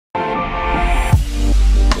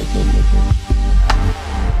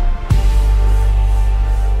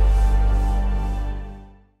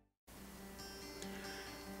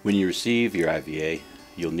When you receive your IVA,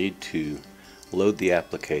 you'll need to load the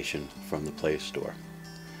application from the Play Store.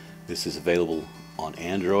 This is available on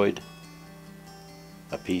Android,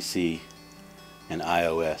 a PC, and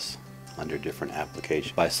iOS under different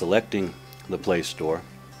applications. By selecting the Play Store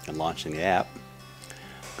and launching the app,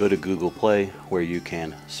 go to Google Play, where you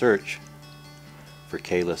can search for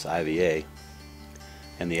Kalis IVA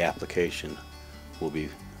and the application will be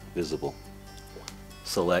visible.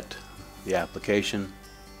 Select the application,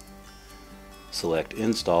 select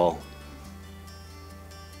Install,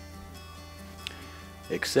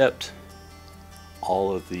 accept all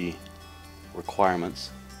of the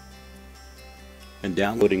requirements, and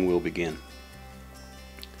downloading will begin.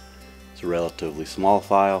 It's a relatively small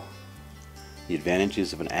file. The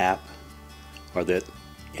advantages of an app are that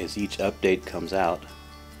as each update comes out,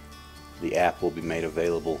 the app will be made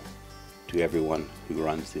available to everyone who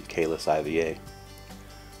runs the Kalis IVA.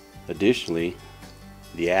 Additionally,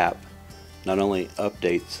 the app not only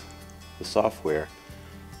updates the software,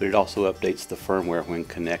 but it also updates the firmware when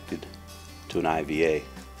connected to an IVA.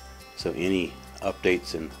 So any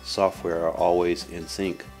updates in software are always in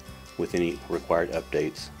sync with any required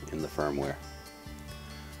updates in the firmware.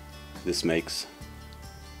 This makes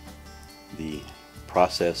the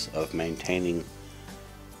process of maintaining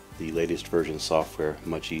the latest version software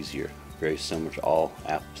much easier, very similar to all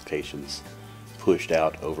applications pushed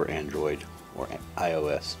out over Android or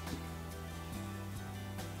iOS.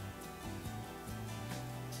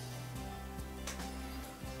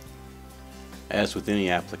 As with any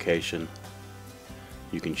application,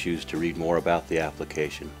 you can choose to read more about the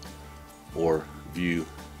application or view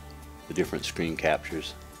the different screen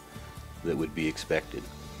captures that would be expected.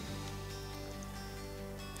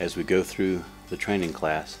 As we go through the training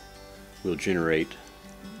class, we'll generate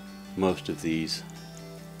most of these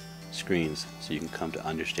screens so you can come to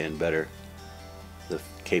understand better the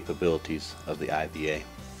capabilities of the IVA.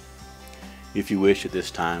 If you wish at this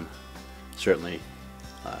time, certainly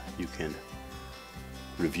you can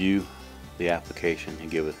review the application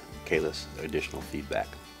and give Kalis additional feedback.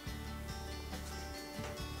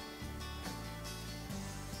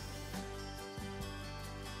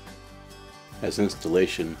 As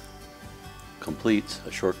installation completes,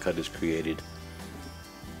 a shortcut is created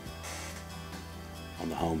on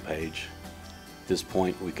the home page. At this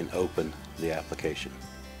point, we can open the application.